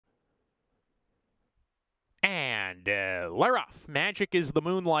And they're off. Magic is the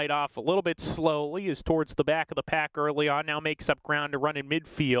Moonlight off a little bit slowly, is towards the back of the pack early on, now makes up ground to run in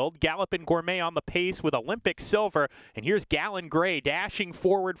midfield. Gallopin' Gourmet on the pace with Olympic Silver, and here's Galan Gray dashing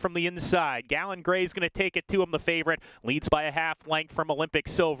forward from the inside. Galan Gray is going to take it to him, the favorite, leads by a half length from Olympic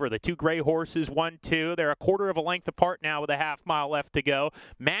Silver. The two gray horses, 1-2. They're a quarter of a length apart now with a half mile left to go.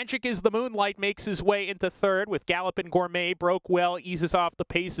 Magic is the Moonlight makes his way into third with Gallopin' Gourmet, broke well, eases off the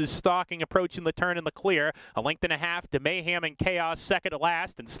paces, stalking, approaching the turn in the clear. A length and a half to Mayhem and Chaos second to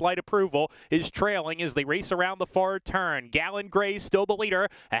last, and Slight Approval is trailing as they race around the far turn. Galan Gray still the leader,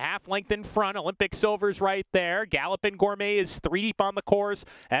 a half length in front. Olympic Silver's right there. Gallopin' Gourmet is 3 deep on the course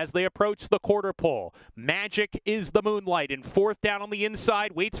as they approach the quarter pole. Magic is the Moonlight in fourth down on the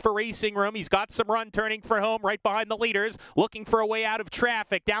inside, waits for racing room. He's got some run turning for home right behind the leaders, looking for a way out of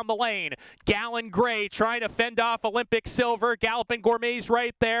traffic down the lane. Galan Gray trying to fend off Olympic Silver. Gallopin' Gourmet's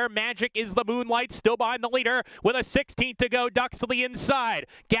right there. Magic is the Moonlight still behind the leader with a 16th to go, ducks to the inside.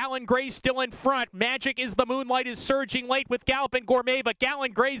 Galan Gray still in front. Magic is the Moonlight is surging late with Gallopin' Gourmet, but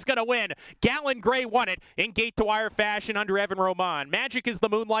Galan Gray's going to win. Galan Gray won it in gate to wire fashion under Evan Roman. Magic is the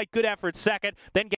Moonlight, good effort second, then